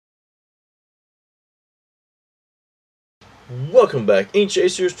Welcome back, Ink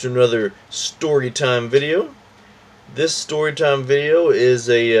Chasers, to another Storytime video. This Storytime video is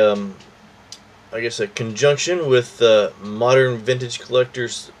I guess a conjunction with Modern Vintage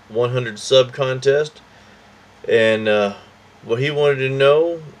Collectors 100 Sub Contest. And what he wanted to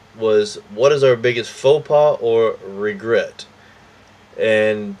know was, what is our biggest faux pas or regret?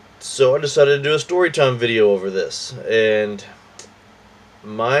 And so I decided to do a Storytime video over this. And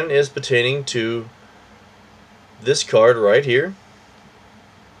mine is pertaining to this card right here,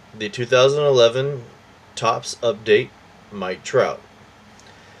 the 2011 Topps Update Mike Trout.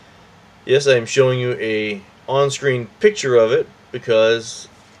 Yes, I am showing you a on-screen picture of it because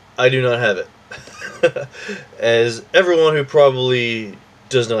I do not have it. As everyone who probably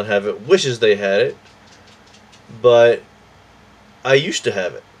does not have it wishes they had it, but I used to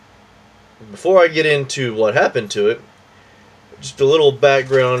have it. Before I get into what happened to it, just a little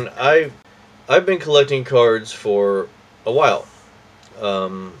background. I've been collecting cards for a while.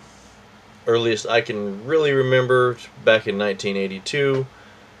 Earliest I can really remember back in 1982.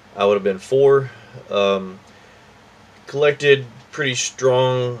 I would have been 4. Collected pretty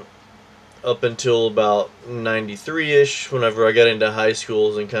strong up until about 93-ish, whenever I got into high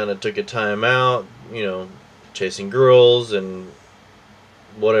schools and kind of took a time out, you know, chasing girls and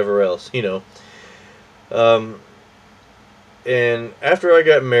whatever else, you know. And after I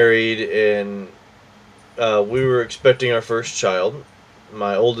got married and we were expecting our first child,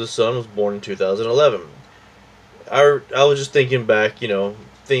 my oldest son was born in 2011. I was just thinking back, you know,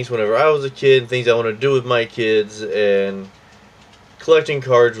 things whenever I was a kid, things I wanted to do with my kids, and collecting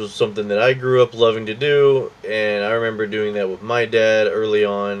cards was something that I grew up loving to do, and I remember doing that with my dad early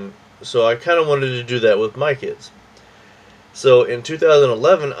on, so I kind of wanted to do that with my kids. So in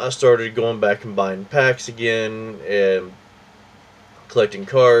 2011, I started going back and buying packs again, and collecting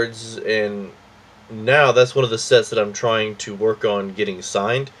cards, and now that's one of the sets that I'm trying to work on getting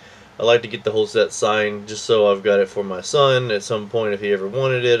signed. I like to get the whole set signed just so I've got it for my son at some point if he ever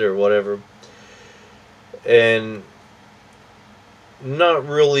wanted it or whatever. And not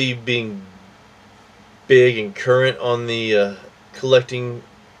really being big and current on the collecting.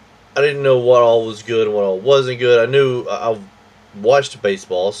 I didn't know what all was good and what all wasn't good. I knew I watched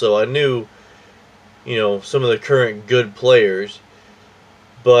baseball, so I knew, you know, some of the current good players.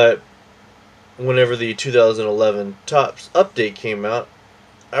 But whenever the 2011 Topps Update came out,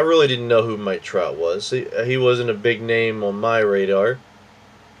 I really didn't know who Mike Trout was. He wasn't a big name on my radar.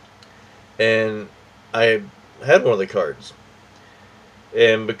 And I had one of the cards.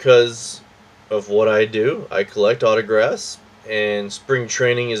 And because of what I do, I collect autographs, and spring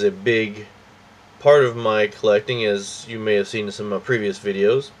training is a big part of my collecting, as you may have seen in some of my previous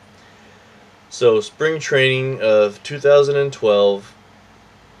videos. So spring training of 2012,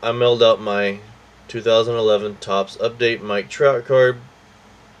 I mailed out my 2011 Topps Update Mike Trout card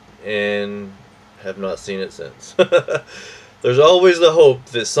and have not seen it since. There's always the hope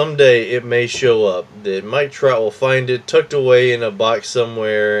that someday it may show up, that Mike Trout will find it tucked away in a box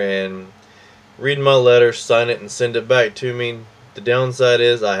somewhere and read my letter, sign it, and send it back to me. The downside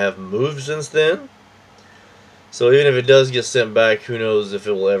is I have moved since then, so even if it does get sent back, who knows if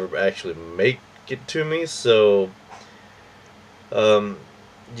it will ever actually make it to me. So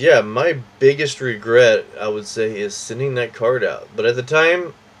yeah, my biggest regret, I would say, is sending that card out. But at the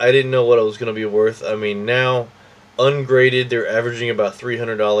time, I didn't know what it was going to be worth. I mean, now, ungraded, they're averaging about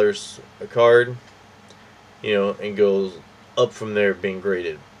 $300 a card, you know, and goes up from there being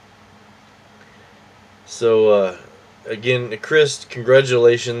graded. So, again, Chris,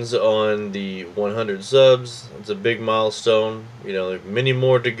 congratulations on the 100 subs. It's a big milestone. You know, there are many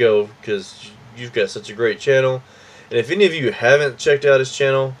more to go because you've got such a great channel. And if any of you haven't checked out his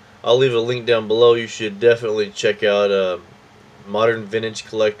channel, I'll leave a link down below. You should definitely check out Modern Vintage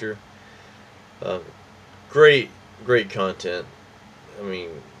Collector. Great content. I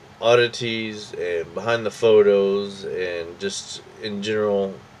mean, oddities and behind the photos and just in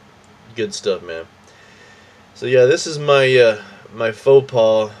general good stuff, man. So yeah, this is my my faux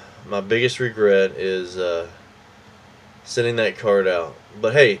pas. My biggest regret is sending that card out.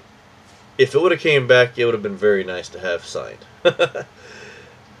 But hey, if it would have came back, it would have been very nice to have signed.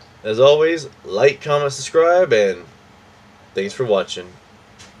 As always, like, comment, subscribe, and thanks for watching.